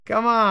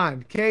Come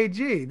on,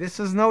 KG. This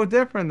is no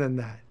different than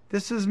that.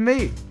 This is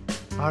me.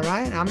 All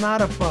right? I'm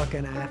not a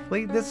fucking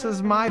athlete. This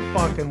is my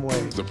fucking way.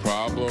 Is the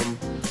problem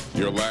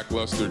your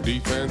lackluster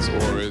defense,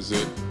 or is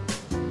it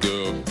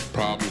the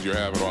problems you're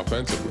having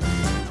offensively?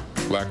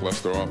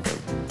 Lackluster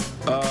offense.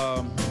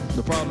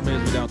 The problem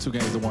is we're down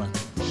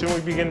 2-1. Shouldn't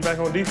we be getting back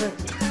on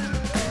defense?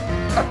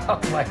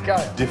 Oh my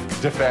God.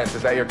 Defense.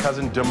 Is that your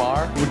cousin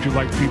Damar? What would you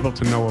like people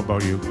to know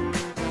about you?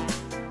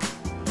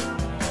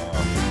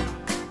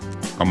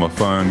 I'm a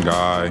fun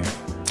guy.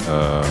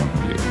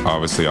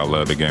 Obviously, I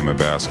love the game of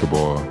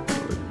basketball.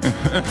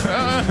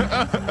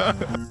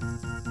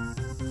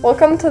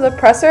 Welcome to the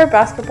Presser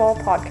Basketball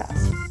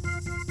Podcast.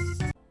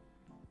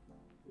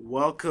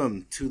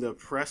 Welcome to the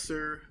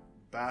Presser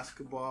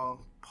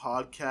Basketball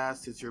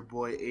Podcast. It's your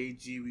boy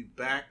AG. We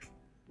back.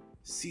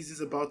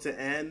 Season's about to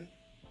end.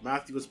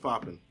 Matthew, what's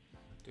popping?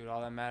 Dude,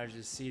 all that matters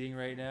is seeding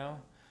right now.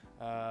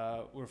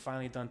 We're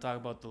finally done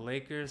talking about the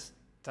Lakers.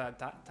 Time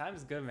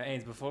is good, man.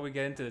 Ains, before we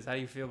get into this, how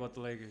do you feel about the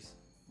Lakers?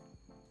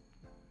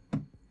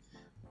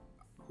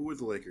 Who are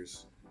the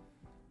Lakers?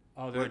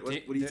 Oh, what are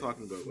you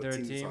talking about? What they're a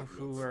team team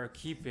who are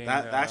keeping...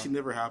 That actually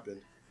never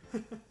happened.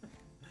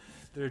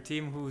 They're a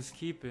team who's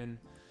keeping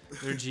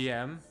their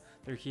GM.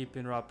 They're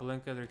keeping Rob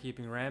Pelinka. They're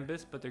keeping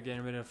Rambis, but they're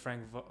getting rid of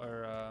Frank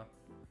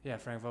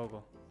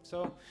Vogel.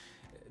 So,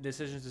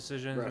 decisions,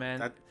 right,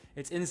 man.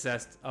 It's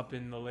incest up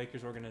in the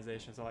Lakers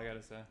organization. That's all I got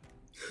to say.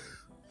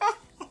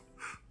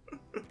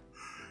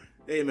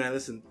 Hey, man,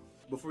 listen.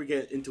 Before we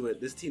get into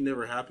it, this team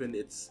never happened.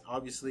 It's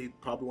obviously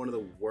probably one of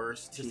the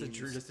worst teams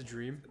just a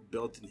dream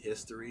built in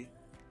history.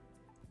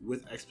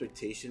 With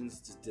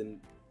expectations, just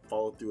didn't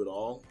follow through at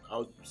all. I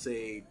would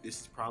say this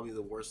is probably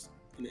the worst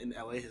in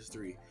LA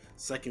history.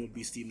 Second would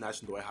be Steve Nash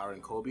and Dwight Howard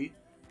and Kobe,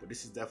 but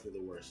this is definitely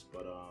the worst.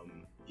 But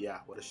yeah,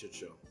 what a shit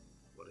show.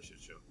 What a shit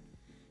show.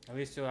 At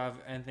least you'll have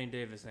Anthony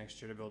Davis next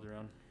year to build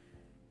around.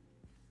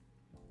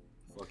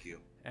 Fuck you.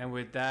 And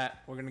with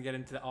that, we're going to get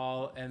into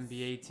all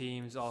NBA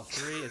teams, all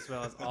three, as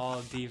well as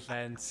all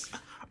defense.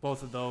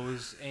 Both of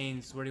those.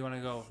 Ains, where do you want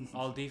to go?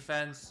 All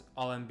defense,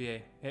 all NBA.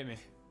 Hit me.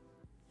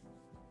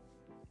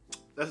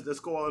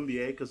 Let's go all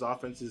NBA because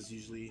offense is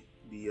usually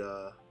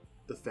the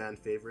fan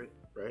favorite,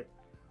 right?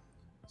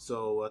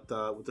 So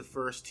with the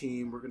first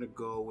team, we're going to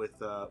go with,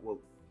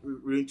 we're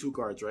doing two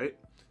guards, right?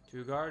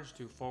 Two guards,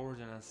 two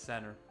forwards, and a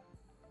center.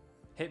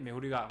 Hit me. Who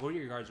do you got? Who are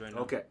your guards right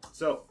now? Okay,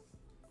 so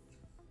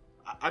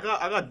I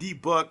got D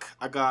Book,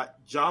 I got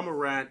Ja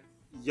Morant,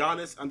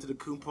 Giannis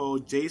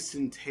Antetokounmpo,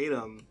 Jason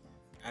Tatum,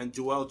 and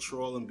Joel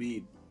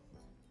Embiid.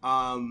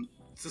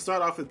 To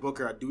start off with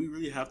Booker, do we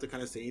really have to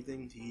kind of say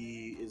anything?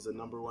 He is the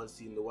number one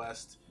seed in the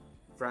West,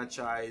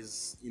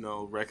 franchise,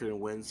 record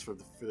and wins for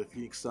the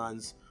Phoenix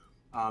Suns,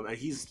 and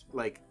he's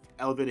like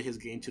elevated his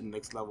game to the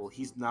next level.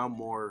 He's now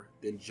more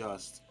than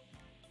just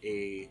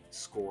a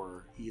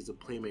scorer; he is a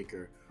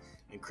playmaker,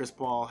 and Chris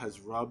Paul has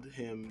rubbed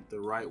him the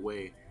right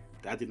way.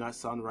 That did not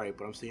sound right,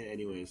 but I'm saying it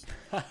anyways.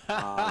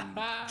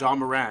 Ja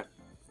Morant.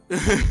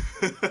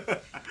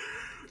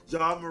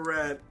 Ja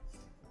Morant.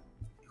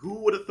 Who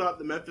would have thought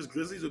the Memphis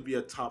Grizzlies would be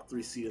a top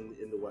 3 seed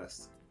in the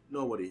West?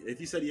 Nobody. If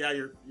you said yeah,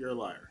 you're a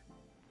liar,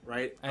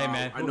 right? Hey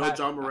man, I know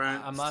Ja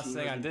Morant. I'm not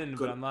saying I didn't,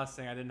 but I'm not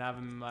saying I didn't have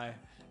him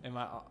in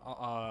my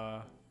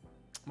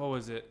what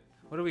was it?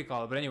 What do we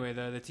call it? But anyway,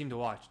 the team to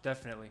watch,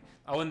 definitely.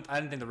 I didn't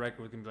think the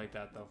record was gonna be like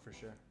that though, for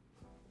sure.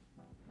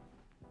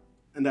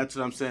 And that's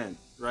what I'm saying,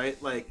 right?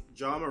 Like,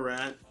 Ja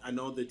Morant, I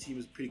know the team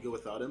is pretty good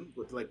without him,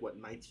 with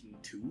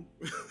 19-2.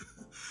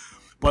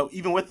 But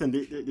even with him,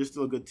 they're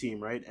still a good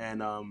team, right?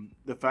 And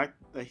the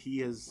fact that he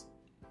has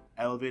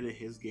elevated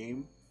his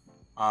game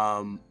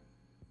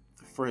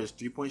for his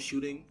three-point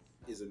shooting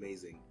is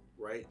amazing,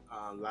 right?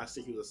 Last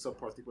year he was a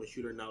subpar three-point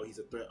shooter. Now he's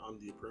a threat on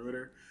the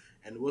perimeter.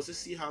 And we'll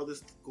just see how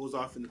this goes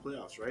off in the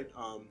playoffs, right?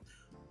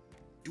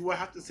 Do I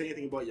have to say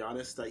anything about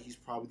Giannis that he's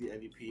probably the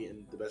MVP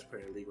and the best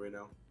player in the league right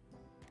now?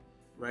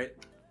 Right?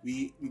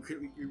 We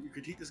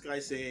critique this guy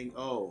saying,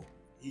 oh,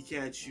 he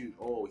can't shoot.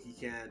 Oh, he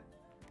can't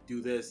do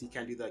this. He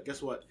can't do that.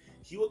 Guess what?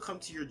 He will come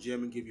to your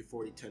gym and give you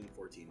 40, 10,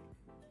 14.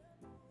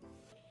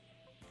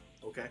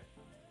 Okay?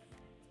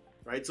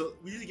 Right? So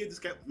we need to give this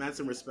guy man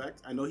some respect.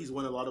 I know he's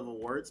won a lot of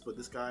awards, but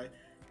this guy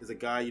is a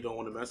guy you don't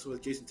want to mess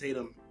with. Jason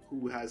Tatum,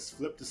 who has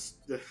flipped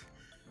the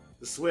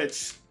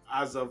switch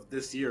as of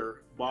this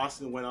year.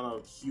 Boston went on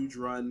a huge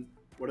run.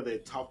 What are they?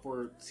 Top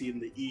 4 seed in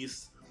the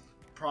East.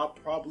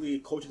 Probably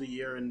coach of the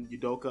year in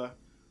Udoka,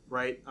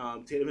 right?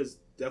 Tatum has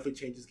definitely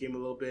changed his game a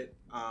little bit,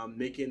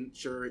 making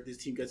sure this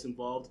team gets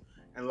involved.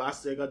 And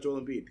lastly, I got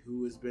Joel Embiid,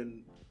 who has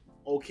been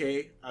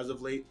okay as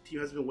of late.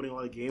 Team hasn't been winning a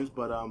lot of games,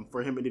 but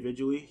for him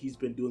individually, he's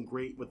been doing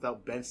great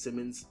without Ben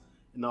Simmons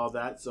and all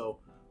that. So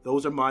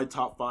those are my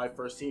top 5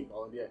 first team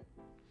All NBA.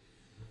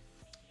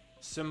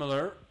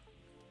 Similar,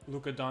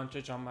 Luka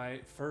Doncic on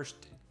my first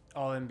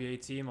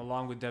All-NBA team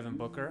along with Devin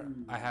Booker.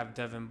 I have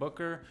Devin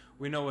Booker.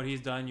 We know what he's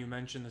done. You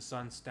mentioned the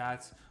Suns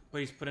stats, but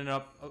he's putting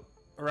up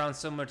around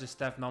similar to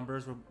Steph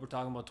numbers. We're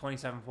talking about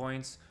 27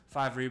 points,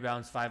 5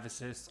 rebounds, 5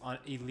 assists on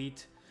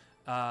elite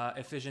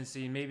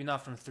efficiency, maybe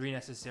not from 3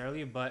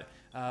 necessarily, but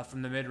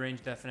from the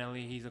mid-range,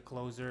 definitely. He's a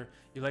closer.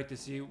 You like to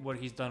see what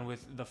he's done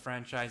with the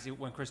franchise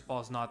when Chris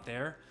Paul's not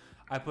there.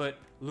 I put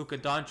Luka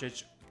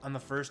Doncic on the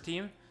first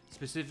team,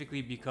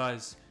 specifically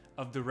because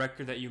of the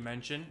record that you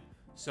mentioned.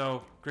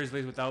 So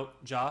Grizzlies without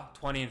Ja,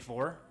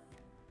 20-4.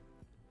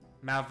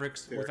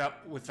 Mavericks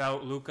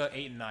without Luka,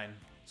 8-9.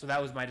 So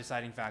that was my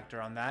deciding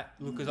factor on that.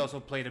 Luka's also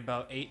played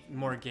about 8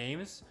 more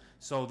games.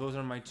 So those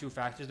are my 2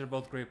 factors. They're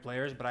both great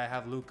players, but I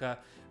have Luka.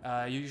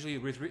 Usually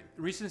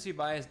recency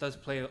bias does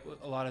play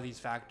a lot of these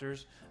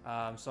factors.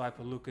 So I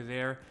put Luka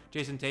there.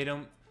 Jason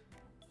Tatum,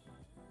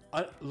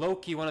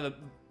 low-key one of the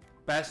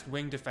best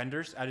wing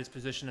defenders at his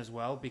position as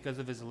well because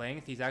of his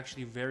length. He's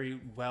actually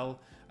very well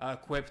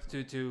equipped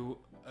to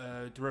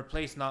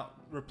replace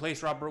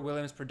Robert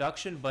Williams'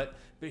 production, but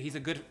he's a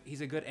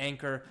good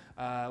anchor,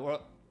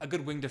 or a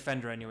good wing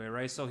defender anyway,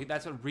 right? So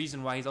that's a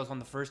reason why he's also on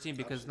the first team,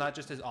 because it's not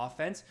just his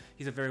offense.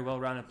 He's a very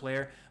well-rounded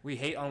player. We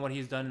hate on what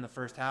he's done in the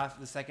first half.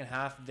 The second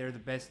half, they're the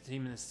best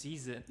team in the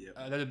season.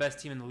 Yep. They're the best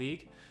team in the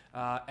league,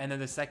 and then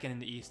the second in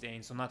the East,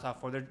 Ains. So not top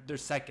 4. They're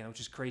second,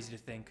 which is crazy to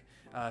think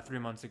 3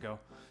 months ago.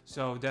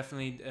 So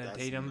definitely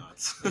Tatum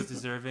is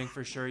deserving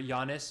for sure.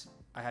 Giannis,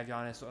 I have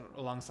Giannis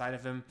alongside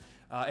of him.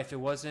 If it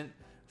wasn't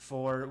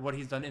for what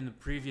he's done in the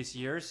previous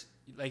years,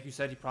 like you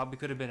said, he probably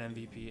could have been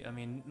MVP. I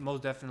mean,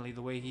 most definitely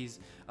the way he's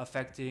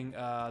affecting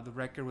the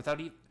record without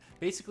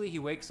basically he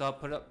wakes up,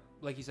 put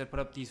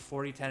up these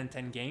 40, 10, and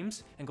 10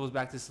 games and goes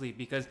back to sleep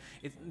because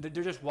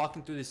they're just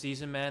walking through the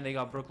season, man. They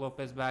got Brook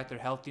Lopez back. They're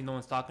healthy. No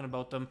one's talking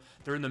about them.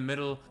 They're in the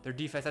middle. Their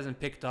defense hasn't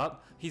picked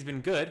up. He's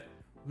been good,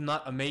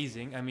 not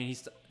amazing. I mean,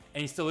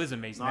 he still is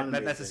amazing.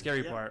 That's the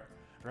scary part.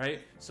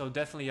 Right, so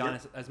definitely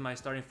Giannis as my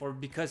starting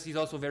forward because he's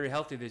also very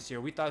healthy this year.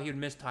 We thought he would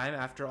miss time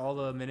after all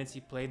the minutes he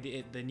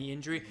played, the knee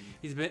injury.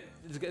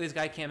 This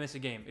guy can't miss a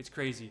game. It's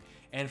crazy.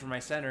 And for my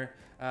center,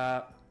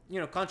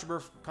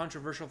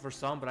 controversial for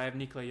some, but I have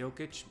Nikola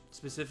Jokic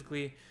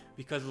specifically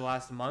because of the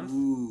last month.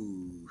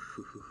 Ooh.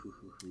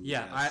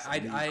 Yeah,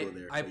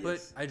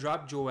 yes, I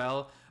dropped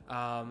Joel.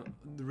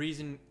 The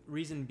reason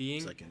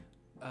being. Second.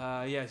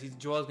 Yes,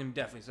 Joel's gonna be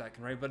definitely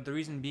second, right? But the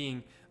reason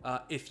being,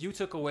 if you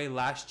took away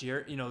last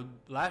year,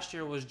 last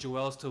year was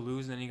Joel's to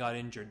lose, and then he got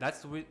injured.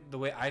 That's the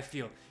way I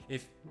feel.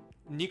 If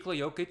Nikola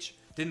Jokic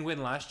didn't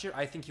win last year,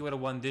 I think he would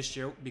have won this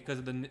year because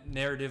of the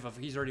narrative of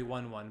he's already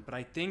won one. But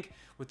I think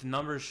with the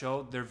numbers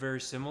show, they're very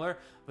similar.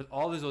 With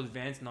all these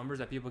advanced numbers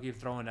that people keep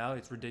throwing out,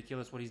 it's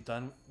ridiculous what he's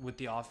done with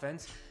the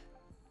offense.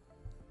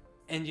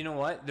 And you know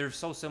what? They're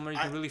so similar, you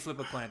can really flip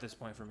a coin at this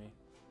point for me.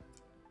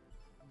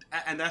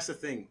 And that's the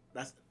thing.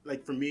 That's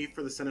like for me,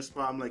 for the center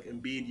spot, I'm like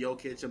Embiid,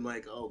 Jokic. I'm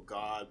like, oh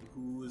god,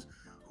 who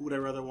would I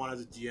rather want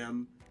as a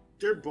GM?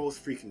 They're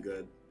both freaking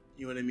good.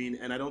 You know what I mean?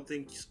 And I don't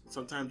think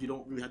sometimes you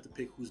don't really have to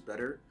pick who's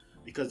better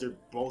because they're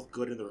both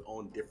good in their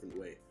own different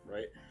way,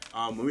 right?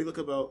 When we look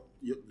about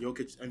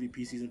Jokic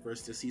MVP season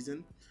versus this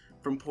season,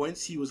 from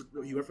points he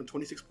went from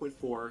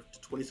 26.4 to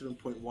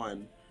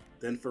 27.1,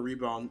 then for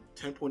rebound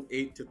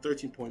 10.8 to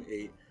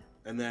 13.8,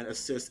 and then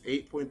assists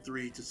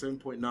 8.3 to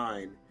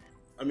 7.9.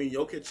 I mean,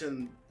 Jokic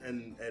and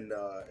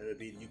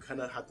Embiid, you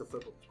kind of have to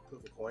flip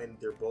a coin.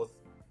 They're both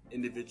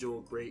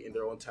individual, great in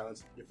their own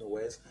talents, different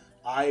ways.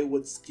 I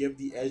would give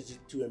the edge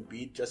to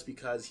Embiid just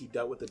because he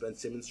dealt with the Ben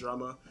Simmons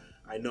drama.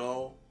 I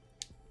know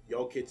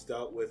Jokic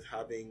dealt with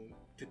having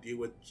to deal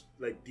with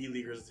like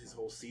D-leaguers his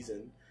whole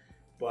season,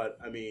 but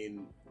I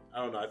mean,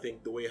 I don't know. I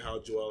think the way how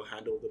Joel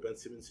handled the Ben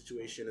Simmons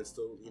situation and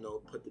still,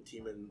 put the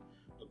team in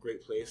a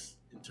great place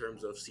in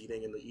terms of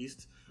seeding in the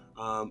East.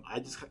 I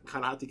just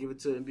kind of have to give it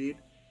to Embiid.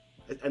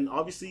 And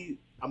obviously,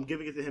 I'm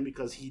giving it to him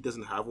because he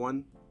doesn't have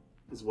one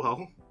as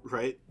well,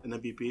 right? An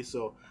MVP.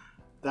 So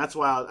that's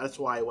why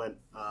I went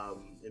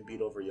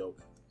Embiid over Jokic.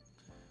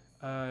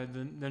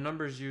 The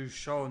numbers you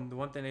show, and the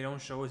one thing they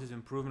don't show is his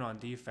improvement on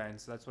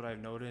defense. That's what I've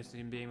noticed.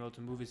 Him being able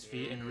to move his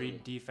feet and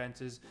read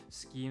defenses,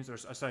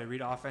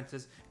 read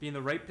offenses, be in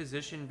the right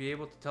position, be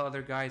able to tell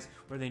other guys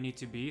where they need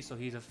to be, so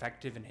he's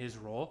effective in his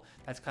role.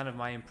 That's kind of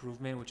my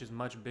improvement, which is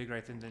much bigger,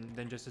 I think,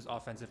 than just his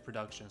offensive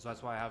production. So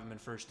that's why I have him in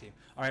first team.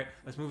 All right,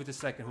 let's move it to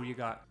second. Who do you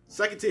got?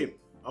 Second team.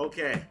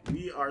 Okay,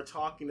 we are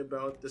talking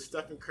about the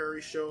Stephen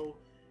Curry show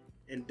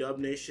in Dub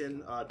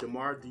Nation.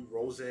 DeMar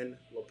DeRozan,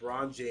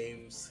 LeBron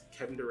James,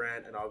 Kevin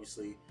Durant, and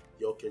obviously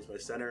Jokic, my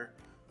center.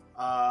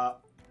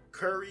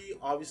 Curry,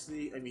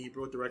 obviously, I mean, he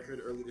broke the record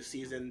early this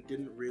season.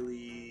 Didn't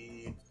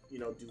really,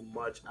 do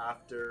much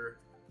after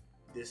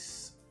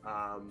this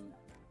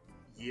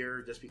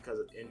year just because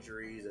of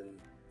injuries, and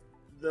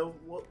they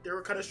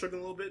were kind of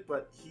struggling a little bit.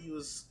 But he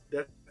was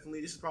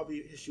definitely, this is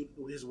probably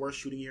his worst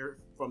shooting year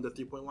from the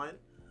 3-point line.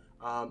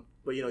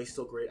 But he's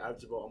still great.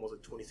 Averaged about almost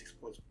like 26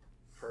 points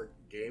per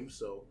game,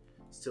 so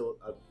still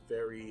a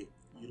very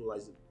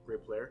utilized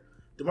great player.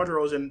 DeMar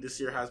DeRozan this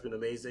year has been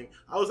amazing.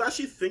 I was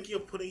actually thinking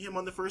of putting him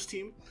on the first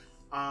team,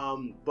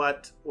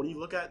 but when you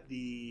look at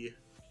the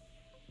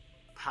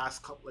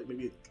past couple, like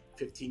maybe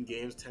 15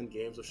 games, 10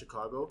 games of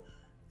Chicago,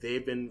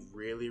 they've been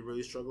really,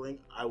 really struggling.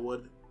 I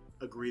would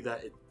agree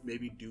that it may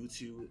be due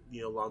to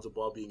Lonzo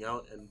Ball being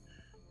out, and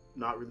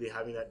not really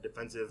having that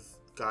defensive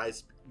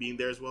guys being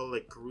there as well,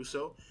 like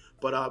Caruso.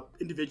 But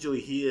individually,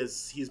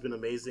 he's been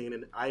amazing,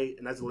 and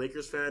as a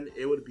Lakers fan,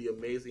 it would be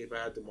amazing if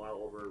I had DeMar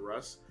over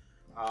Russ.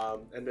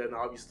 And then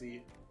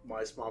obviously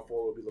my small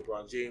forward would be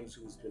LeBron James,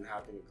 who's been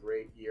having a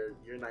great year.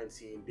 Year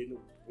 19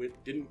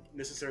 didn't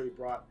necessarily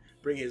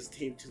bring his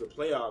team to the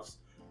playoffs,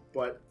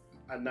 but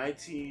a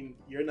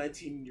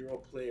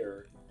 19-year-old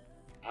player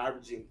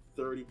averaging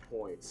 30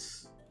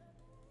 points.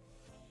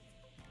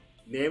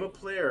 Name a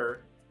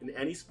player in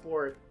any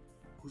sport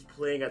who's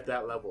playing at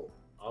that level.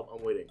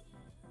 I'm waiting.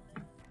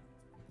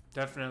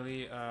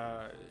 Definitely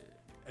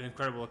an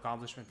incredible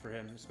accomplishment for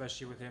him,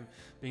 especially with him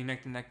being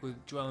neck to neck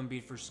with Joel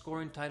Embiid for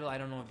scoring title. I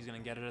don't know if he's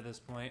going to get it at this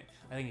point.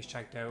 I think he's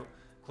checked out.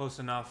 Close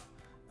enough.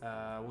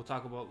 We'll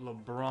talk about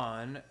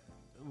LeBron.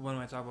 When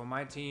I talk about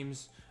my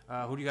teams,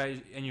 who do you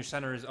guys, and your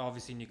center is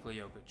obviously Nikola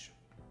Jokic.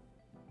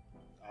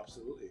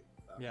 Absolutely.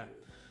 Yeah.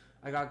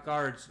 I got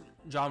guards.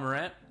 John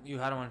Morant, you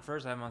had him on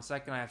first. I have him on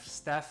second. I have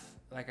Steph,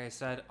 like I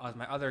said, as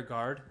my other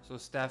guard. So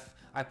Steph,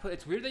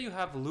 it's weird that you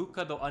have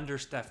Luka though under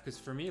Steph, because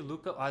for me,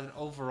 Luka had an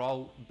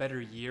overall better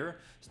year.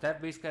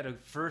 Steph basically had a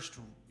first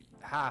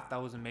half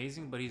that was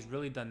amazing, but he's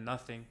really done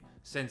nothing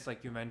since,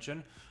 like you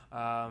mentioned.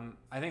 I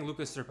think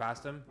Luka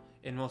surpassed him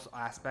in most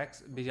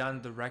aspects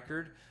beyond the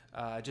record.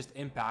 Just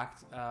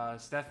impact.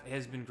 Steph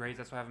has been great.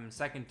 That's why I have him in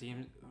second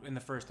team in the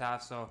first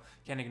half, so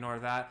can't ignore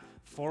that.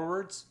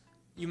 Forwards.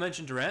 You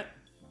mentioned Durant.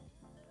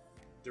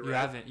 You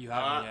haven't yet.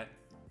 I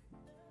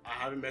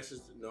haven't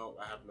messaged. No,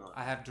 I have not.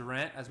 I have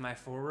Durant as my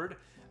forward.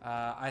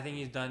 I think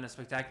he's done a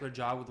spectacular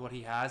job with what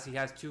he has. He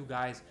has two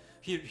guys.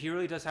 He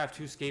really does have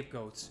two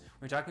scapegoats.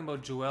 When you're talking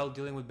about Joel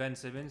dealing with Ben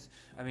Simmons,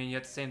 I mean, you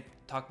have to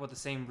talk about the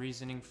same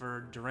reasoning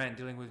for Durant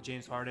dealing with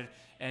James Harden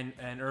and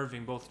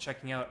Irving, both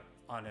checking out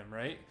on him,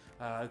 right?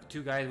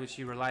 Two guys which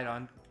he relied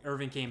on.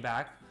 Irving came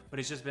back, but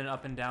it's just been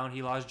up and down.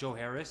 He lost Joe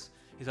Harris,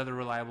 his other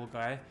reliable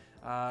guy.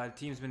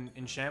 Team's been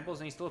in shambles,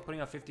 and he's still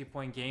putting up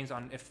 50-point games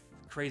on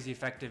crazy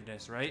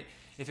effectiveness, right?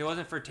 If it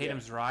wasn't for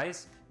Tatum's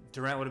rise,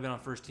 Durant would have been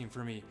on first team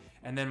for me.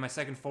 And then my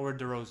second forward,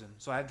 DeRozan.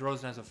 So I have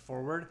DeRozan as a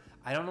forward.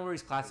 I don't know where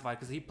he's classified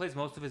because he plays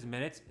most of his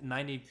minutes,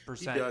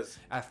 90%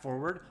 at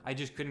forward. I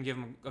just couldn't give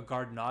him a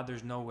guard nod.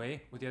 There's no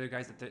way with the other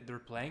guys that they're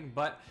playing.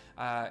 But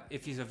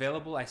if he's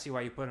available, I see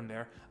why you put him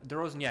there.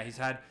 DeRozan, yeah, he's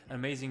had an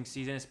amazing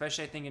season,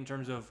 especially I think in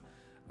terms of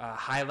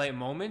highlight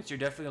moments. You're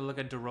definitely going to look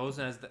at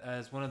DeRozan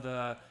as one of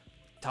the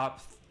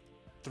top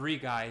three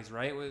guys,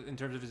 right? In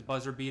terms of his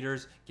buzzer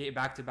beaters,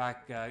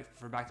 back-to-back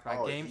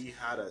games. He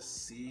had a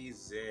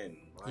season.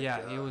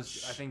 He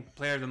was, I think,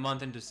 player of the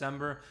month in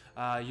December.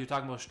 You're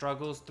talking about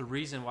struggles. The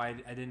reason why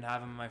I didn't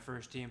have him in my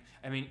first team.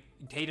 I mean,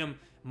 Tatum,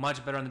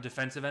 much better on the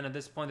defensive end at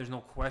this point. There's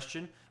no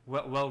question.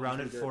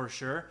 Well-rounded for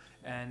sure.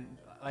 And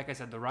like I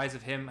said, the rise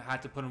of him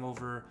had to put him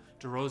over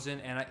DeRozan,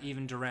 and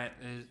even Durant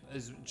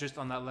is just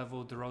on that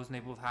level. DeRozan, they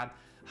both had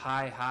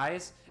high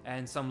highs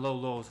and some low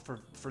lows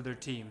for their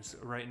teams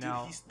right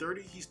now. He's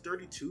 30. He's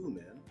 32,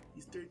 man.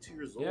 He's 32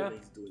 years old and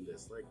he's doing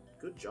this. Like,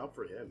 good job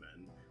for him,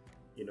 man.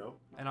 You know.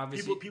 And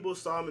obviously, people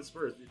saw him in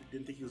Spurs. They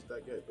didn't think he was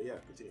that good, but yeah,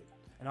 continue.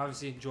 And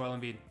obviously, Joel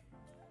Embiid.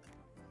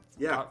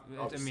 Yeah,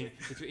 I mean,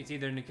 it's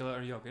either Nikola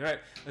or Jokic. All right,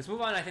 let's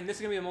move on. I think this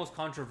is gonna be the most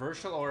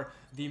controversial or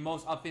the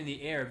most up in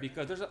the air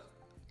because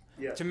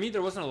to me,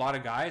 there wasn't a lot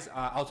of guys.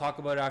 I'll talk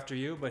about it after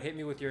you, but hit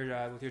me with your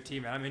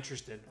team, and I'm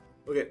interested.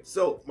 Okay,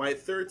 so my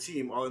third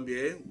team,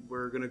 All-NBA,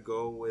 we're going to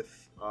go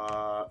with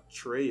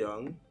Trae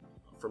Young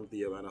from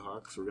the Atlanta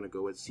Hawks. We're going to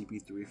go with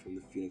CP3 from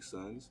the Phoenix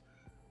Suns.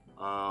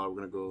 We're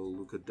going to go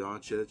Luka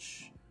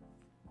Doncic.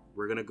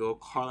 We're going to go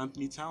Karl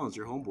Anthony Towns,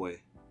 your homeboy,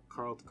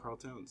 Karl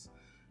Towns.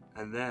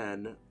 And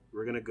then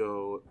we're going to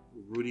go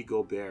Rudy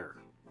Gobert.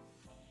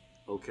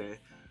 Okay.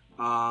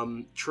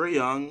 Trae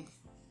Young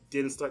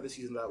didn't start the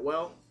season that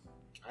well.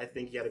 I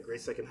think he had a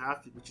great second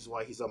half, which is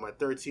why he's on my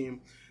third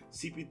team.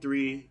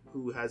 CP3,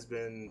 who has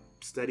been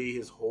steady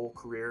his whole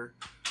career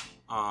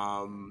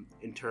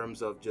in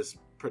terms of just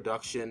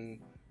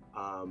production,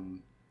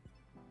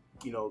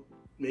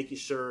 making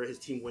sure his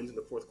team wins in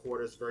the fourth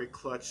quarter. Is a very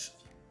clutch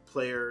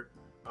player,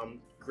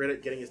 great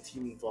at getting his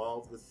team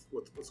involved with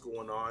what's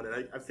going on.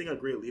 And I think a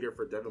great leader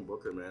for Devin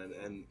Booker, man.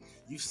 And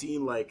you've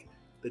seen, like,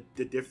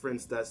 the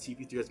difference that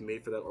CP3 has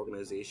made for that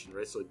organization,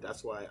 right? So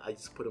that's why I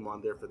just put him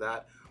on there for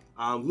that.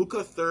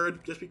 Luka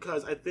third, just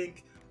because I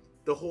think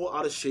the whole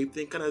out of shape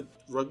thing kind of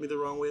rubbed me the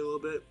wrong way a little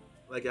bit.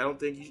 Like, I don't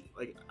think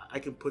I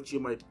can put you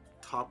in my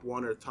top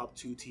one or top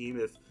two team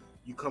if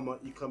you come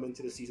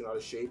into the season out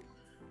of shape.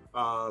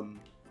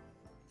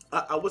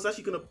 I was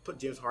actually gonna put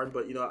James Harden,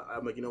 but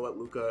I'm like, you know what,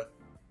 Luka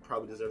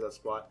probably deserves that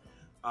spot.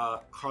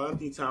 Karl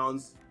Anthony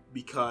Towns,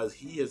 because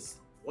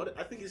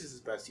I think this is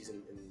his best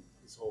season in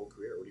his whole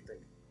career. What do you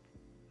think?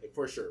 Like,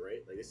 for sure,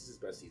 right? Like, this is his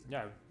best season.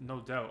 Yeah, no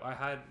doubt.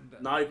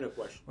 Not even a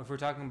question. If we're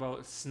talking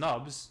about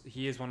snubs,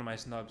 he is one of my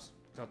snubs.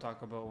 So I'll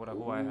talk about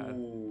who I had.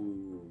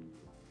 Ooh.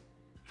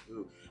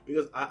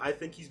 Because I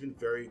think he's been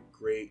very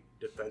great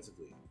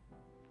defensively.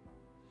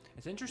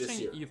 It's interesting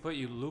year. you put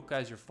Luka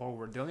as your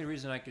forward. The only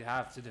reason I could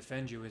have to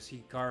defend you is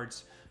he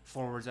guards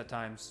forwards at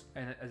times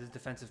and as a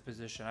defensive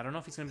position. I don't know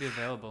if he's going to be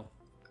available.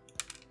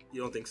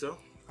 You don't think so?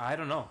 I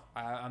don't know.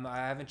 I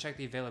haven't checked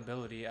the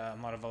availability.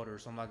 I'm not a voter,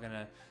 so I'm not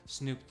gonna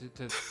snoop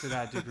to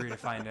that degree to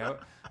find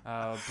out.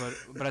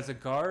 But as a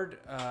guard,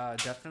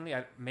 definitely.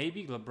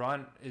 Maybe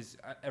LeBron is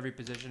at every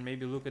position.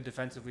 Maybe Luka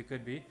defensively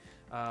could be.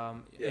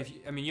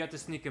 You have to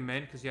sneak him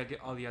in because you had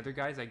all the other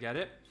guys. I get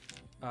it.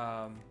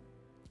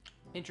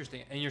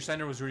 Interesting. And your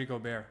center was Rudy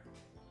Gobert.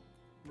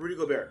 Rudy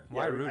Gobert.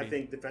 Why Rudy? I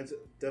think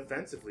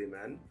defensively,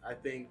 man. I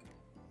think.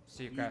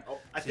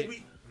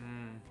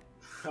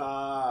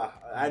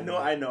 I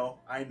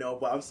know,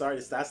 but I'm sorry,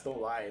 the stats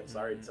don't lie. I'm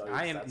sorry to tell you.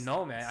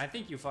 Man. I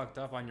think you fucked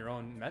up on your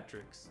own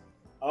metrics.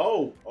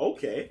 Oh,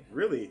 okay,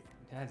 really?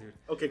 Yeah, dude.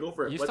 Okay, go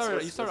for it. You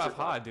start off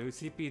hot, dude.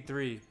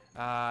 CP3,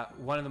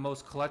 one of the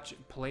most clutch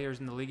players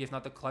in the league, if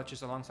not the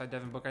clutchest, alongside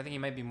Devin Booker. I think he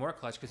might be more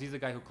clutch because he's the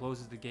guy who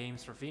closes the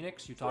games for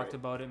Phoenix. You talked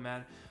about it,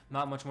 man.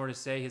 Not much more to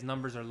say. His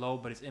numbers are low,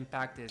 but his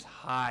impact is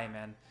high,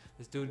 man.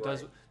 This dude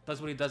does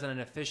what he does at an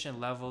efficient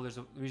level. There's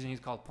a reason he's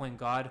called point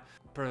guard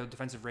per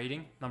defensive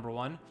rating, number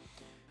 1.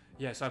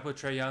 Yeah, so I put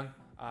Trae Young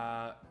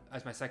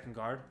as my second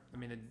guard. I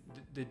mean,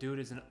 the dude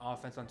is an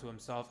offense unto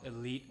himself,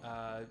 elite.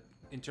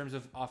 In terms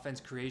of offense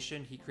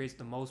creation, he creates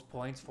the most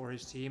points for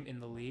his team in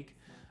the league.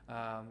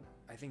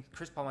 I think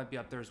Chris Paul might be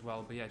up there as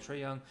well. But yeah, Trae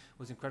Young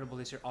was incredible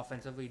this year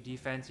offensively.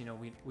 Defense,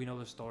 we know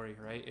the story,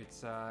 right?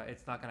 It's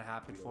not going to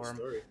happen for him.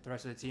 The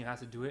rest of the team has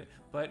to do it.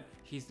 But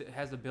he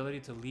has the ability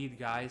to lead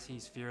guys.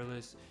 He's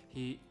fearless.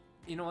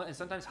 And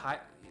sometimes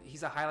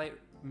he's a highlight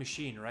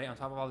machine, right? On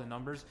top of all the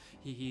numbers,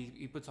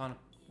 he puts on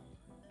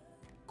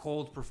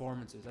cold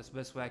performances. That's the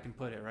best way I can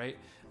put it, right?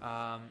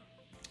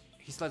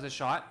 He still has a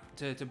shot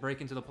to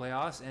break into the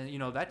playoffs,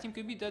 and that team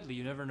could be deadly.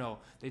 You never know.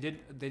 They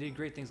did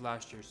great things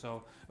last year,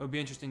 so it would be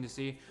interesting to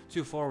see.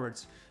 2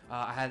 forwards.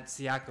 I had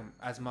Siakam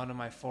as one of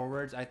my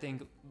forwards. I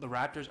think the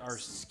Raptors are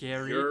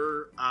scary.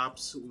 You're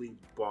absolutely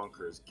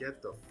bonkers.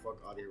 Get the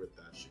fuck out of here with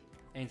that shit.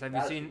 Ains, have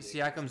you seen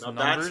Siakam's now,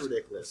 numbers that's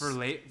ridiculous. for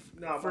late?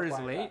 No, for his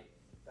late?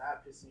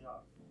 That pissed me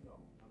off. No,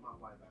 I'm not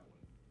buying that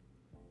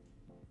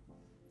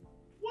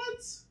one.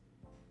 What?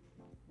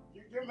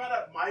 You're mad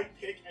at my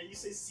pick and you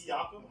say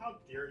Siakam? How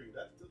dare you?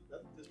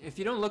 If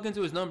you don't look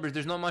into his numbers,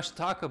 there's not much to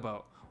talk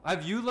about.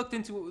 Have you looked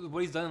into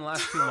what he's done in the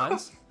last 2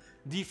 months?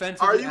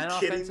 Defensively and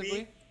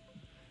offensively?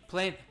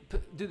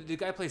 Dude, the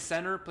guy plays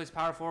center, plays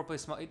power forward,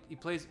 plays small. He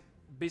plays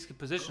basically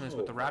positionless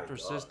with the Raptors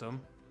system.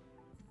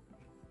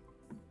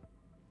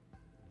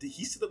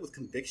 He said that with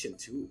conviction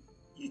too.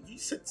 You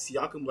said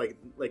Siakam like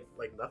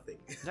nothing.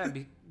 Yeah,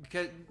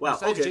 because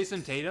besides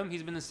Jason Tatum,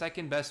 he's been the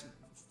second best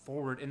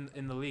forward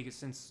in the league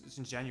since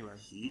January.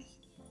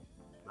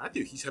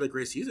 Matthew, he's had a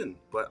great season,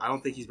 but I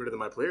don't think he's better than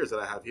my players that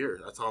I have here.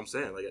 That's all I'm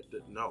saying.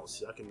 No,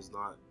 Siakam is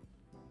not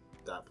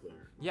that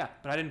player. Yeah,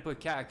 but I didn't put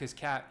Cat because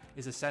Cat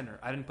is a center.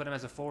 I didn't put him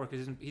as a forward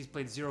because he's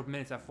played 0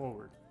 minutes at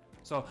forward.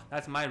 So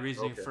that's my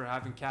reasoning for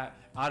having Cat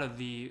out of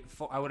the.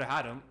 I would have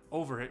had him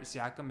over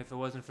Siakam if it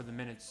wasn't for the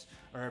minutes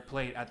or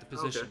played at the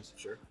positions.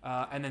 Okay, sure.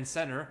 And then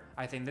center,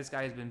 I think this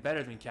guy has been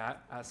better than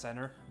Cat at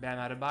center, Bam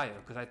Adebayo,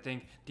 because I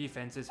think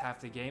defense is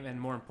half the game, and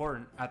more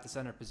important at the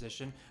center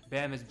position.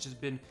 Bam has just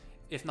been,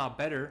 if not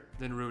better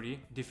than Rudy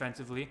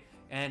defensively,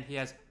 and he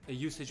has a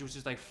usage which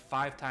is like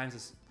 5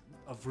 times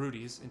of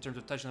Rudy's in terms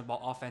of touching the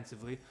ball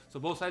offensively. So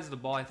both sides of the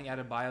ball, I think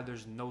Adebayo,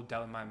 there's no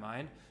doubt in my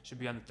mind, should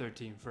be on the third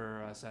team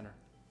for center.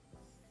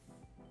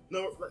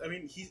 No, I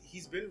mean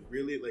he's been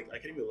really I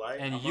can't even lie.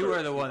 And you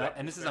are the one,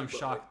 and this is I'm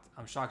shocked.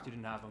 I'm shocked you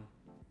didn't have him.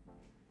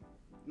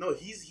 No,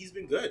 he's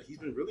been good. He's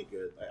been really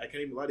good. I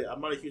can't even lie to you.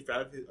 I'm not a huge fan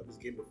of his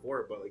game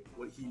before, but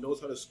when he knows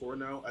how to score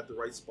now at the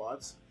right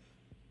spots.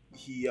 I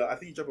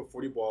think he dropped a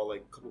 40 ball a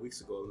couple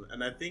weeks ago,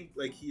 and I think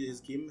his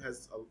game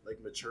has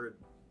matured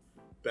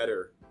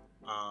better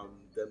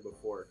than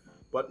before.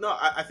 But no,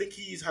 I think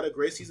he's had a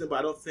great season, but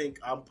I don't think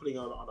I'm putting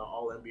on an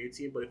all NBA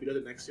team. But if he does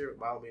it next year,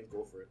 by all means,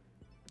 go for it.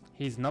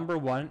 He's number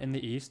 1 in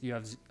the East.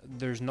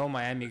 There's no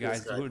Miami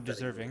guys who are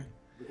deserving.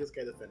 This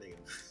guy defending him.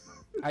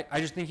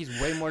 I just think he's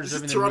way more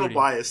deserving than Toronto Rudy.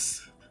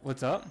 bias.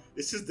 What's up?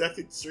 This is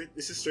definitely straight.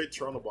 This is straight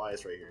Toronto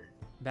bias right here.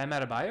 Bam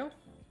Adebayo?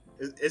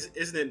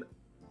 Isn't it?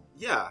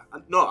 Yeah.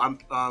 No.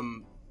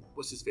 I'm.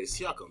 What's his face?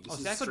 Siakam.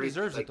 Siakam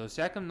deserves it though.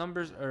 Siakam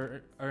numbers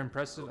are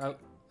impressive. Okay.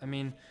 I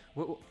mean,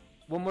 what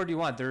more do you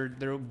want?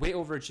 They're way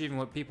overachieving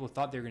what people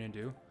thought they were gonna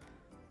do.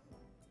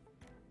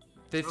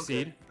 5th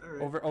seed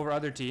over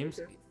other teams.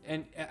 Okay.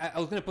 And I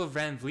was going to put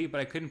Van Vliet, but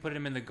I couldn't put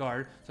him in the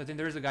guard. So I think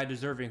there is a guy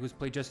deserving who's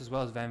played just as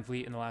well as Van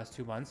Vliet in the last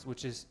 2 months,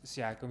 which is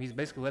Siakam. He's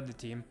basically led the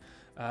team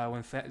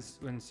when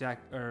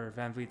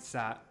Van Vliet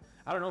sat.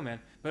 I don't know, man.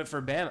 But for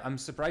Bam, I'm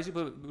surprised you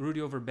put Rudy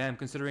over Bam,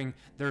 considering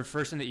they're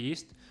first in the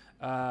East.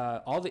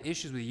 All the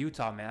issues with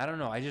Utah, man. I don't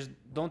know. I just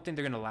don't think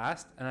they're going to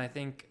last. And I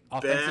think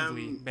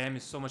offensively, Bam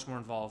is so much more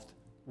involved.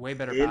 Way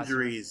better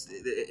injuries.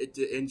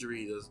 The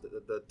injuries,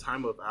 the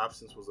time of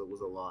absence was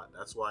a lot.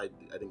 That's why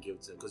I didn't give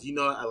it to him. Because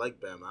I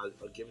like Bam. I'll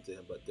give it to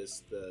him. But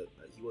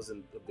he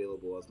wasn't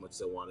available as much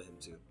as I wanted him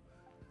to.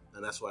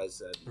 and that's why I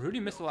said Rudy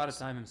missed a lot of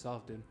time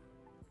himself, dude.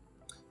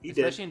 he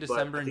Especially did, in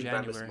December but I and think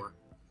Bam missed January. more.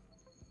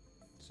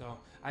 So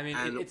I mean,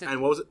 And it's a,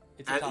 and what was it?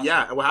 it's a And, toss-up.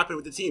 yeah, and what happened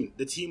with the team?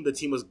 The team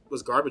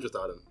was garbage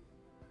without him.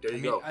 There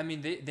you go. I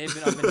mean, they've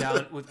been up and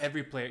down with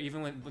every player.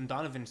 Even when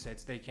Donovan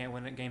sits, they can't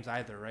win games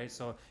either, right?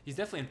 So he's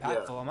definitely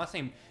impactful. Yeah. I'm not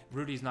saying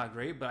Rudy's not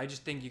great, but I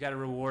just think you got to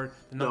reward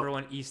the number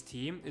one East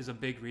team is a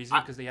big reason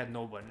because they had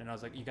no one, and I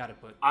was like, you got to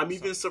put. I'm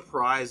even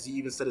surprised you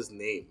even said his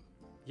name.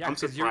 Yeah, I'm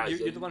because surprised.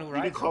 you're the one who You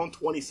rides can call him. him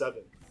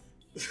 27.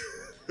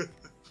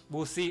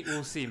 We'll see,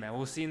 man.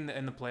 We'll see in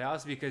the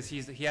playoffs because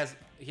he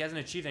hasn't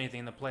achieved anything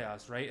in the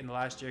playoffs, right? In the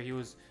last year, he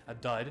was a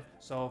dud.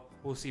 So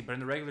we'll see. But in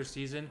the regular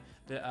season,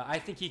 I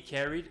think he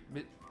carried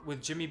with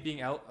Jimmy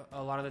being out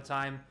a lot of the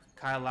time.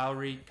 Kyle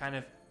Lowry kind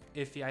of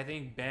iffy. I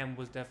think Bam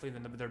was definitely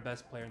their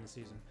best player in the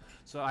season.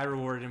 So I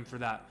rewarded him for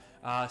that.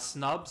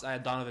 Snubs, I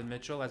had Donovan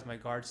Mitchell as my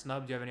guard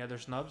snub. Do you have any other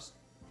snubs?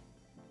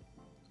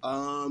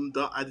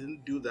 I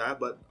didn't do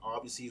that, but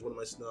obviously he's one of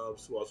my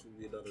snubs. Who else would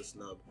be another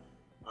snub?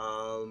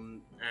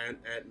 And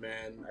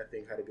Ant-Man, I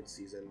think, had a good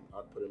season.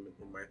 I'd put him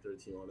in my third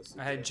team,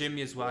 honestly. I had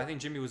Jimmy as well. I think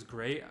Jimmy was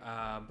great,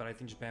 but I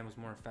think Bam was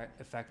more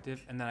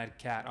effective. And then I had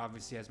Cat,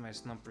 obviously, as my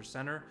snub for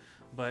center.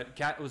 But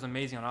Cat was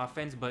amazing on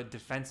offense, but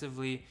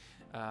defensively,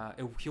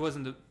 he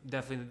wasn't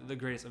definitely the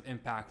greatest of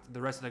impact.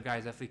 The rest of the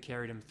guys definitely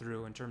carried him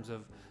through in terms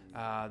of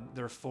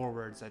their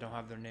forwards. I don't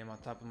have their name on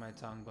top of my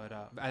tongue, but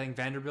I think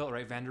Vanderbilt,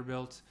 right?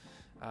 Vanderbilt.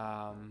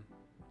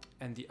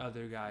 And the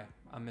other guy,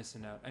 I'm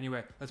missing out.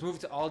 Anyway, let's move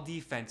to all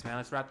defense, man.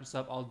 Let's wrap this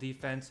up. All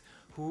defense.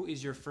 Who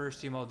is your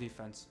first team all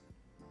defense?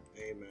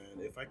 Hey, man,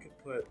 if I could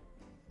put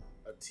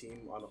a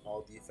team on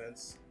all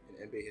defense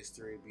in NBA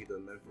history, it'd be the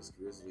Memphis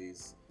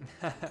Grizzlies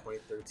in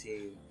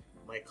 2013.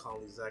 Mike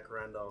Conley, Zach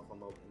Randolph,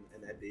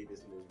 and Ed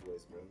Davis and those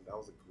boys, man. That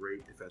was a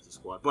great defensive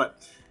squad.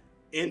 But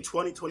in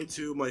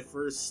 2022, my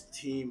first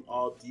team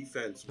all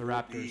defense The will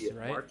Raptors, be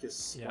right? Marcus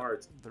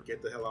Smart. Yeah.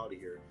 Get the hell out of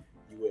here.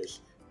 You wish.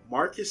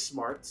 Marcus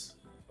Smart,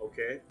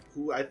 okay,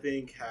 who I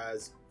think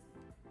has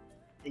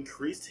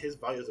increased his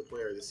value as a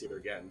player this year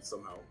again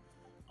somehow.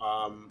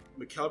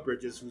 Mikal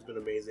Bridges, who's been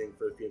amazing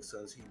for the Phoenix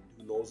Suns,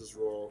 who knows his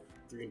role,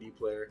 3-and-D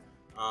player.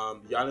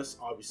 Giannis,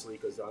 obviously,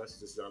 because Giannis is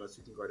just Giannis,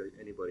 who can guard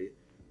anybody.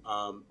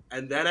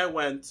 And then I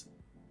went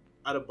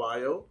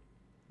Adebayo,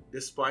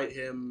 despite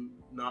him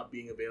not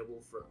being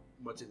available for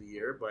much of the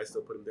year, but I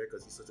still put him there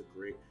because he's such a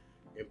great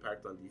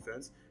impact on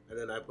defense. And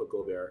then I put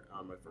Gobert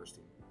on my first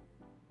team.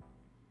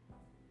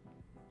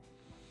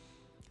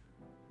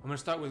 I'm going to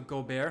start with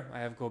Gobert. I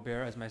have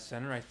Gobert as my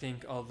center. I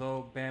think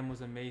although Bam was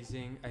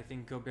amazing, I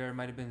think Gobert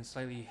might have been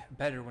slightly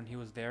better when he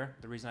was there.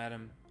 The reason I had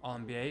him all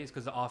NBA is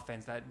because the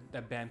offense that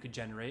Bam could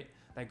generate,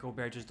 that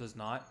Gobert just does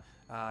not.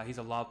 He's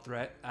a lob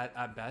threat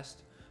at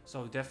best.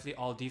 So definitely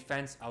all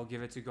defense, I'll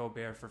give it to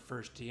Gobert for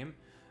first team.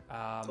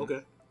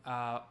 Okay.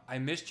 I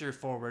missed your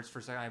forwards for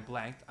a second. I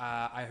blanked.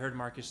 I heard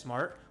Marcus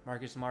Smart.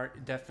 Marcus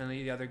Smart,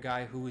 definitely the other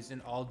guy who is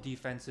in all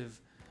defensive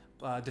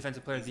player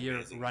of the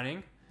year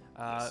running.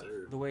 Yes,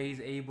 The way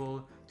he's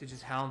able to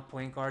just hound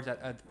point guards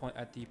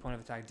at the point of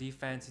attack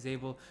defense. He's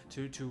able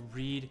to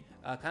read,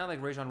 kind of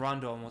like Rajon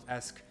Rondo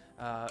almost-esque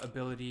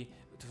ability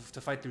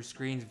to fight through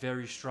screens.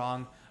 Very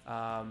strong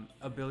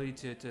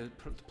ability to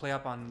play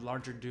up on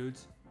larger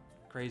dudes.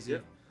 Crazy.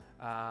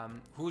 Yeah.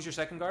 Who was your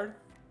second guard?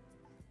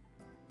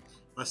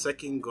 My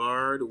second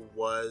guard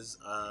was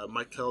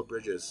Mikal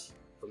Bridges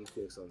from the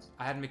Phoenix Suns.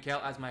 I had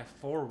Mikal as my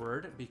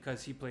forward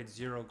because he played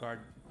zero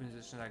guard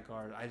position at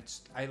guard.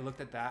 I looked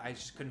at that. I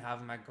just couldn't have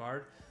him at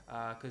guard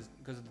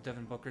because of the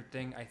Devin Booker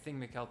thing. I think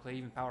Mikal played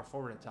even power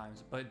forward at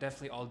times, but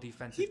definitely all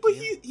defensive.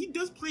 He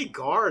does play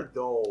guard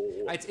though.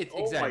 It's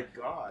oh exactly. my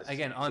gosh.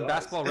 Again, on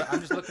basketball, I'm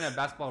just looking at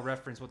Basketball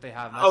Reference what they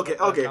have. Okay,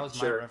 that was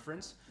sure. my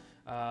reference.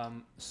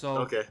 So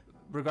Okay.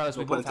 regardless,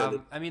 No we pun both have.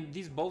 intended. I mean,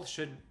 these both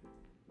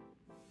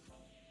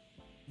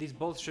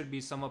should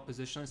be somewhat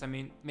positionless. I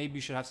mean, maybe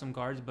you should have some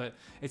guards, but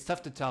it's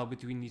tough to tell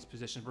between these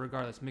positions. But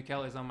regardless,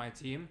 Mikal is on my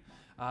team.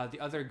 The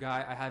other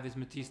guy I have is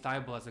Matisse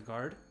Thybulle as a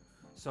guard.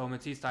 So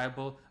Matisse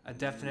Thybulle,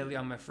 definitely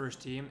on my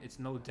first team. It's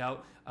no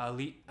doubt. I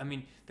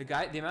mean,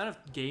 the amount of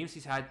games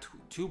he's had,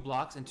 2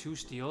 blocks and 2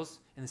 steals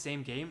in the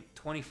same game,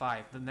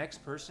 25. The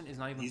next person is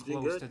not even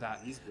close to that.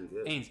 He's been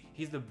good. Ains,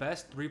 he's the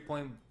best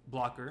 3-point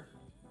blocker.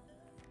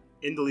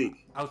 In the league.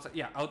 Outside,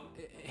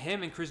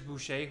 him and Chris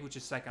Boucher, which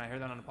is second. I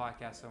heard that on a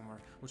podcast somewhere,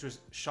 which was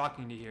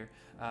shocking to hear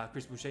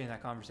Chris Boucher in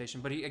that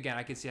conversation. But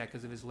I could see that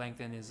because of his length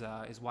and his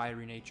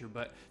wiry nature.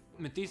 But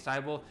Matisse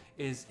Thybulle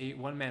is a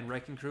one-man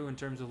wrecking crew in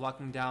terms of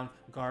locking down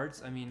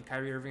guards. I mean,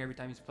 Kyrie Irving, every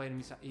time he's played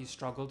him, he's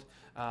struggled.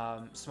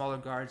 Smaller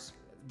guards,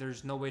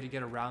 there's no way to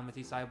get around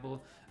Matisse Thybulle.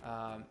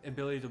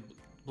 Ability to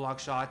block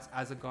shots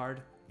as a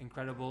guard,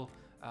 incredible.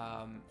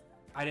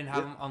 I didn't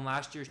have him on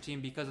last year's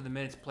team because of the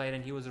minutes played,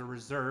 and he was a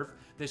reserve.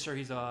 This year,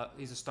 he's a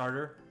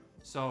starter.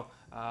 So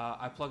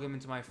I plug him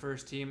into my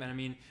first team, and I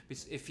mean,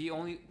 if he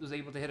only was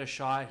able to hit a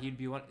shot, he'd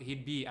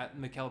be at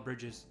Mikal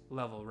Bridges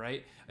level,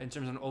 right, in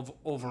terms of an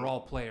overall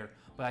player.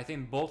 But I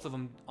think both of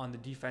them on the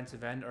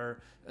defensive end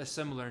are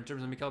similar in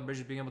terms of Mikal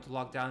Bridges being able to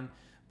lock down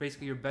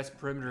basically your best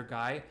perimeter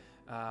guy.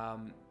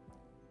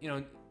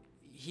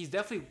 he's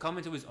definitely come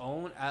into his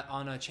own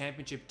on a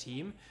championship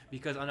team,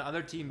 because on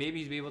another team maybe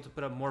he's be able to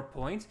put up more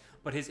points,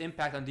 but his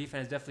impact on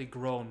defense has definitely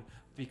grown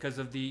because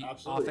of the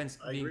offense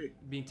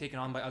being taken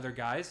on by other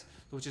guys,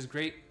 which is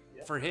great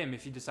for him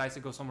if he decides to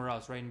go somewhere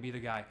else, right, and be the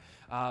guy.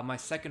 My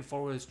second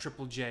forward is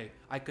Triple J.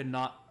 I could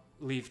not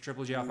leave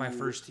Triple J off my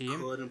first team.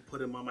 Couldn't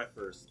put him on my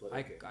first. But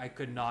okay. I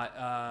could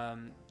not.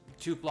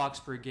 2 blocks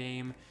per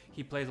game.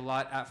 He plays a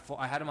lot at.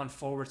 I had him on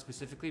forward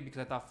specifically because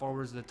I thought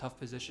forward is a tough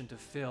position to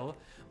fill.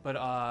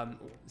 But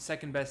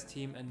second best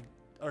team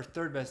or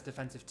third best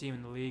defensive team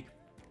in the league.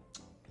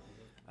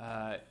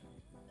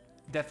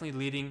 Definitely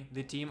leading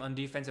the team on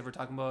defense. If we're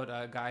talking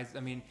about guys, I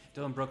mean,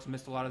 Dylan Brooks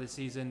missed a lot of the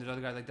season. There's other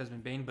guys like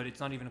Desmond Bain, but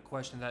it's not even a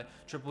question that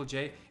Triple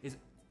J is,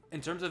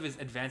 in terms of his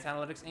advanced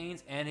analytics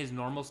aims and his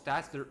normal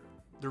stats, they're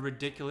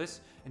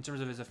ridiculous in terms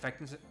of his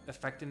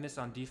effectiveness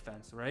on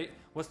defense, right?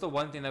 What's the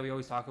one thing that we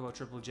always talk about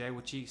Triple J,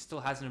 which he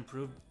still hasn't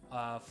improved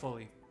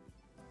fully?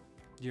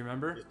 Do you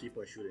remember? His deep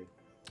point shooting.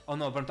 Oh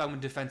no, but I'm talking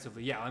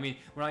defensively. Yeah, I mean,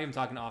 we're not even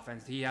talking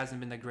offense. He hasn't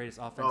been the greatest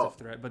offensive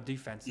threat, but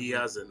defensively. He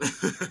hasn't.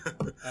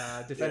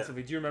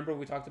 Defensively, do you remember what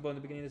we talked about in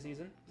the beginning of the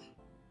season?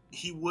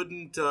 He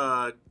wouldn't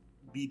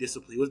be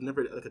disciplined. He was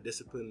never like a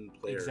disciplined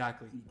player.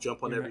 Exactly. He'd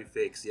jump on every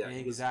fakes. Yeah,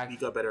 exactly.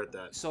 He got better at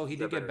that. So he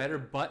did get better,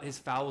 but his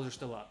fouls are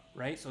still up,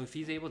 right? So if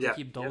he's able to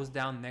keep those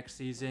down next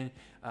season,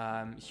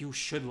 he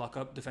should lock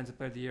up Defensive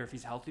Player of the Year if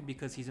he's healthy,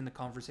 because he's in the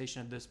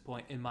conversation at this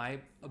point in my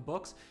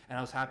books. And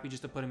I was happy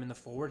just to put him in the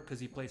forward because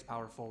he plays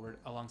power forward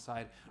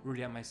alongside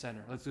Rudy at my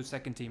center. Let's do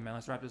second team, man.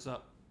 Let's wrap this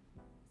up.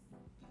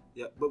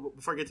 Yeah, but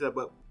before I get to that,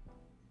 but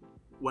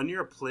when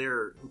you're a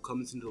player who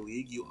comes into the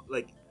league, you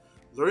like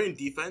learning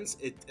defense.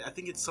 I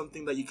think it's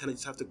something that you kind of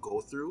just have to go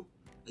through,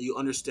 and you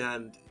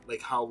understand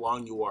like how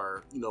long you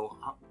are,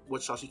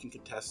 what shots you can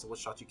contest and what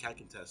shots you can't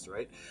contest,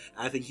 right?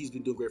 And I think he's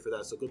been doing great for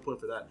that. So good point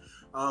for that.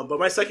 But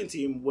my second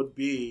team would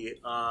be,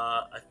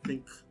 I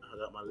think I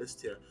got my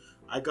list here.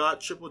 I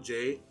got Triple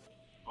J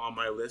on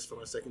my list for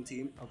my second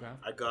team. Okay.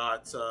 I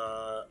got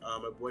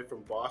my boy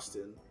from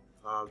Boston,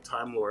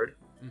 Time Lord.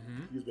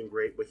 Mm-hmm. He's been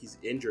great, but he's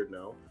injured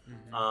now.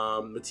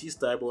 Mm-hmm. Matisse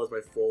Thybulle as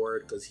my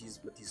forward because he's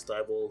Matisse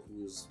Thybulle,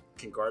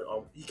 can guard.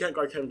 He can't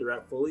guard Kevin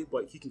Durant fully,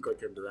 but he can guard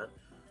Kevin Durant.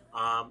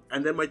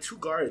 And then my two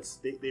guards,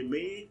 they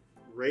may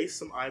raise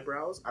some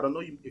eyebrows. I don't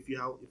know if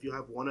you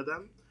have one of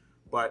them,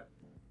 but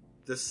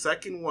the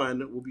second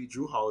one will be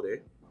Drew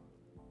Holiday.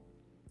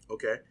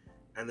 Okay,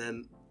 and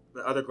then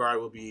the other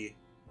guard will be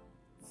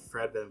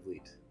Fred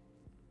VanVleet.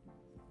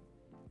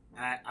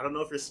 And I don't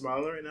know if you're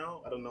smiling right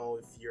now. I don't know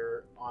if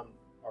you're on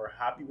or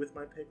happy with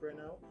my pick right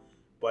now,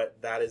 but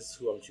that is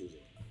who I'm choosing.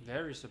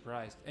 Very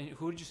surprised. And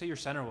who did you say your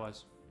center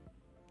was?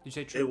 Did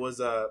you say It was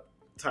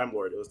Time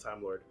Lord. It was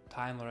Time Lord.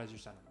 Time Lord as your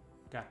center.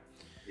 Okay.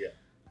 Yeah.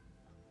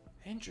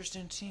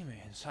 Interesting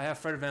teammates. I have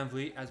Fred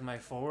VanVleet as my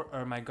forward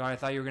or my guard. I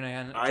thought you were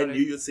gonna. I knew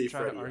you'd say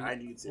Fred. I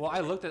knew you'd say. Well,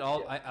 I looked at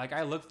all. Yeah.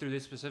 I looked through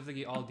this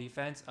specifically all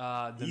defense.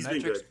 The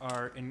metrics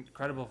are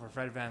incredible for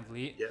Fred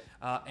VanVleet.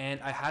 Yeah.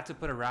 And I had to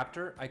put a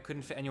Raptor. I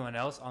couldn't fit anyone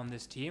else on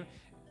this team.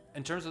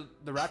 In terms of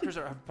the Raptors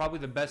are probably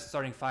the best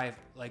starting five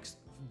like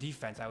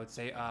defense, I would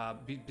say.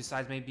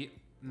 Besides maybe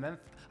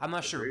Memphis, I'm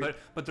not sure,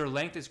 but their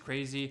length is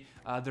crazy.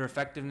 Their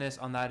effectiveness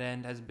on that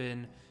end has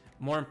been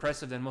more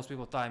impressive than most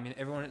people thought. I mean,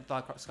 everyone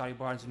thought Scotty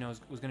Barnes, was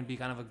going to be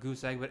kind of a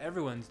goose egg, but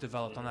everyone's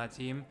developed on that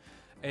team.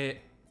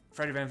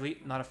 Freddie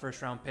VanVleet, not a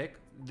first-round pick.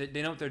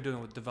 They know what they're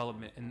doing with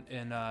development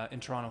in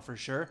Toronto for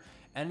sure.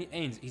 And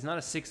Ains, he's not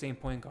a 6'8"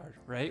 point guard,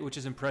 right? Which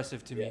is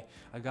impressive to me.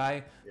 A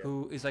guy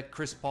who is like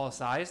Chris Paul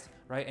sized,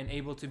 right, and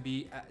able to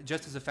be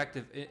just as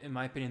effective, in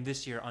my opinion,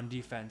 this year on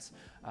defense.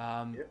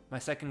 My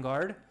second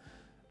guard,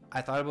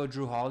 I thought about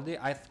Drew Holiday.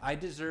 I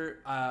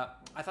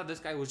thought this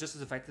guy was just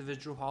as effective as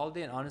Drew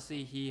Holiday, and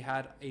honestly, he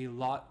had a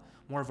lot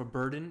more of a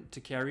burden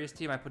to carry his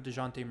team. I put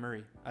DeJounte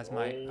Murray as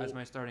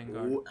my starting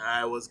guard.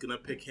 I was gonna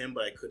pick him,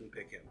 but I couldn't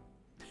pick him.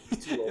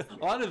 He's too low.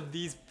 A lot of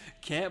these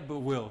can't but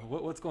will.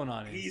 What's going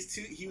on here?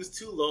 He was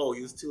too low.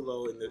 He was too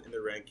low in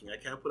the ranking. I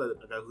can't put a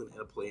guy who's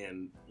gonna play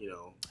in.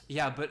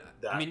 Yeah, but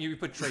I mean, you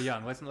put Trae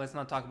Young. Let's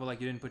not talk about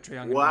like you didn't put Trae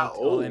Young in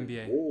all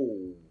NBA.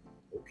 Oh,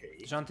 okay.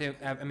 DeJounte,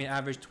 I mean,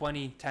 averaged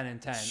 20, 10,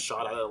 and 10.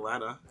 Shot out of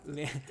Atlanta.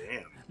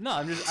 Damn.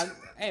 No,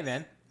 hey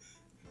man,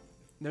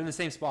 they're in the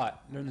same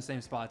spot.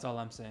 That's all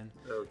I'm saying.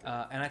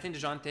 Okay. And I think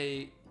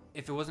DeJounte,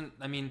 if it wasn't,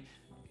 I mean,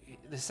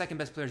 the second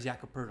best player is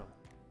Jakob Poeltl.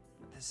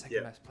 The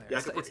second best player.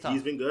 It's tough.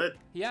 He's been good.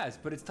 He has,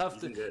 but it's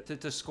tough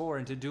to score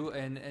and to do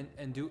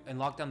and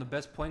lock down the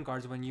best point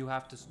guards when you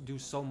have to do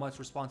so much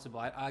responsible.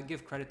 I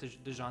give credit to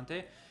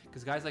DeJounte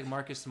because guys like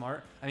Marcus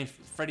Smart. I mean,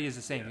 Freddie is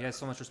the same. He has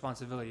so much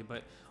responsibility,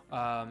 but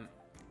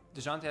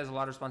DeJounte has a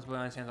lot of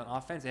responsibility on his hands on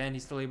offense, and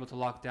he's still able to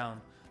lock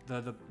down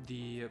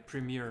the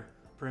premier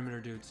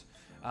perimeter dudes.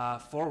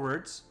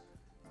 Forwards,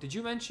 did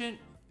you mention?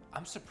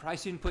 I'm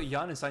surprised you didn't put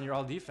Giannis on your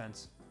all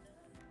defense.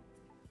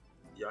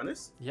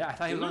 Giannis? Yeah, I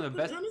thought he was one of the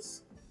best.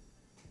 Giannis?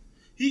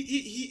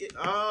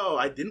 Oh,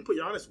 I didn't put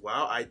Giannis.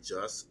 Wow, I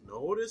just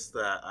noticed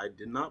that I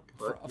did not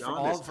put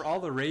Giannis. For all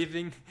the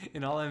raving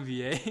in all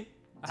NBA.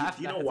 Do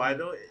you know why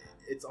though?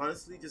 it's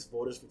honestly just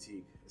voters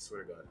fatigue. I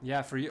swear to God.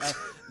 Yeah, for you.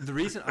 The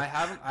reason I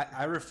haven't,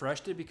 I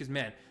refreshed it because,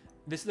 man,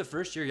 this is the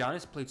first year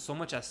Giannis played so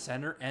much as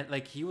center, and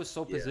like he was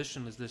so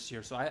positionless this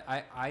year. So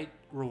I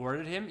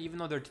rewarded him, even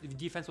though their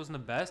defense wasn't the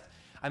best.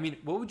 I mean,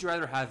 what would you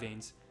rather have,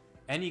 Ains?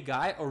 Any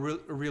guy or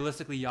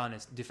realistically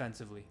Giannis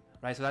defensively,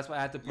 right? So that's why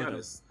I had to put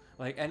him.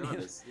 Like,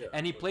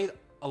 and he played.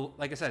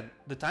 Like I said,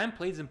 the time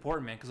played is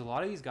important, man, because a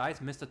lot of these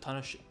guys missed a ton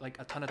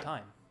of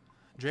time.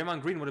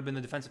 Draymond Green would have been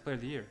the defensive player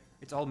of the year.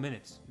 It's all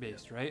minutes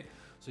based, right?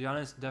 So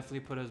Giannis definitely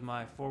put as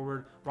my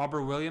forward.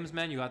 Robert Williams,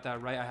 man, you got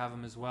that right. I have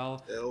him as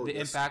well. The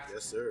impact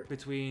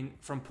between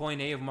from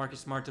point A of Marcus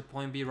Smart to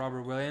point B,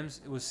 Robert Williams,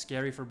 it was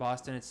scary for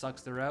Boston. It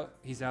sucks they're out.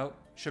 He's out.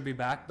 Should be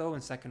back though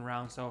in second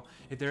round. So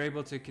if they're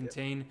able to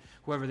contain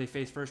whoever they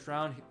face first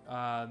round,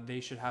 they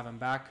should have him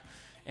back.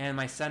 And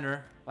my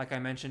center, like I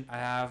mentioned, I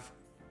have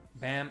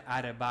Bam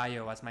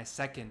Adebayo as my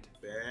second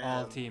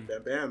all-team.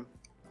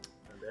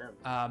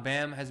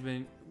 Bam has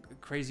been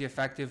crazy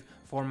effective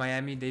for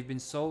Miami. They've been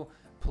so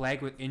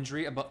plagued with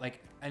injury, about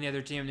like any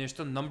other team. They're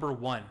still number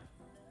one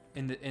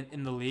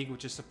in the league,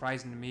 which is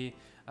surprising to me.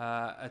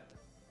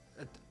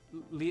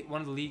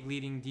 One of the league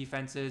leading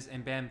defenses,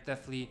 and Bam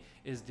definitely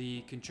is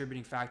the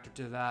contributing factor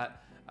to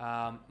that.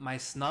 My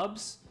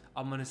snubs,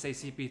 I'm gonna say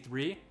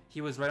CP3.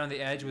 He was right on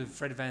the edge with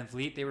Fred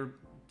VanVleet.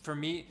 For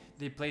me,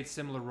 they played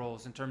similar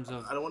roles in terms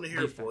of. I don't want to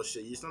hear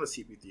bullshit. You're not a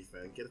CP3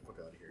 fan. Get the fuck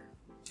out of here.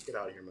 Get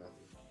out of here, Matthew.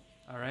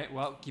 All right,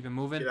 well, keep it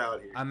moving. Get out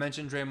of here. I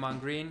mentioned Draymond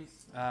Green.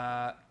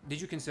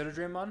 Did you consider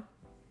Draymond?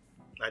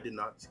 I did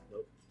not.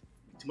 Nope.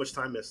 Too much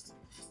time missed.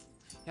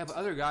 Yeah, but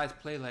other guys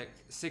play like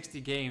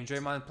 60 games.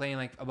 Draymond playing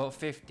like about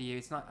 50.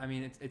 It's not. I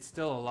mean, it's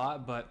still a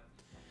lot, but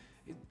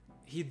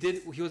he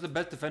was the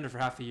best defender for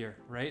half a year,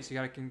 right? So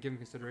you got to give him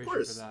consideration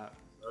for that.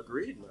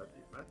 Agreed,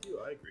 Matthew,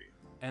 I agree.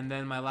 And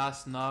then my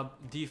last snub,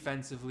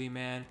 defensively,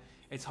 man.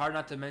 It's hard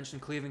not to mention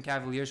Cleveland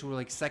Cavaliers, who were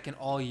like second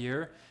all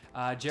year.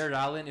 Jared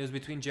Allen, it was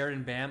between Jared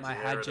and Bam. I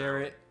had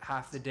Jared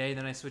half the day,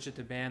 then I switched it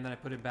to Bam, then I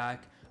put it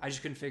back. I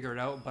just couldn't figure it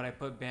out, but I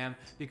put Bam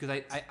because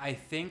I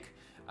think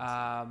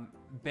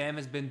Bam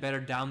has been better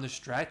down the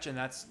stretch, and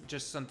that's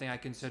just something I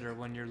consider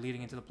when you're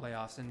leading into the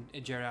playoffs, and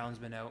Jared Allen's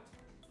been out.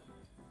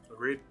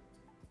 Agreed.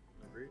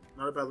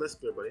 Not a bad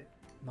list there, buddy.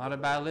 Not a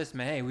bad list,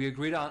 man. Hey, we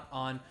agreed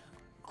on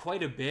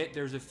quite a bit.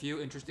 There's a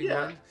few interesting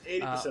ones.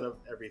 80% of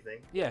everything.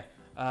 Yeah.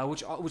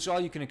 Which all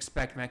you can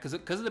expect, man, because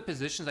of the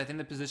positions. I think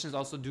the positions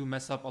also do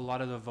mess up a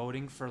lot of the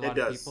voting for a lot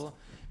of people.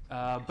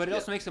 But it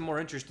also makes it more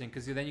interesting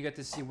because then you get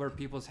to see where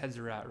people's heads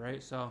are at,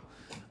 right? So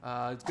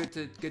it's good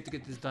to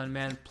get this done,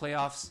 man.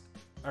 Playoffs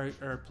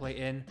or play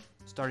in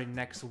starting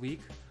next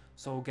week,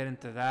 so we'll get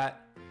into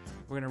that.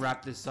 We're gonna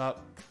wrap this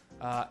up.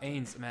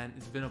 Ains, man,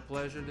 it's been a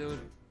pleasure, dude.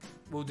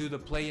 We'll do the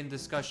play-in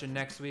discussion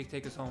next week.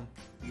 Take us home.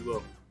 You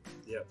will.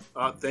 Yeah.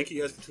 Thank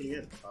you guys for tuning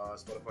in.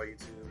 Spotify,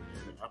 YouTube,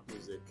 and Apple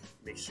Music.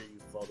 Make sure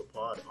you follow the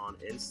pod on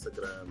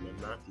Instagram.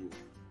 And Matthew,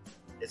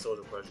 it's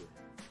always a pleasure.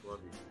 Love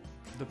you.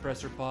 The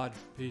Presser Pod.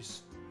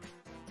 Peace.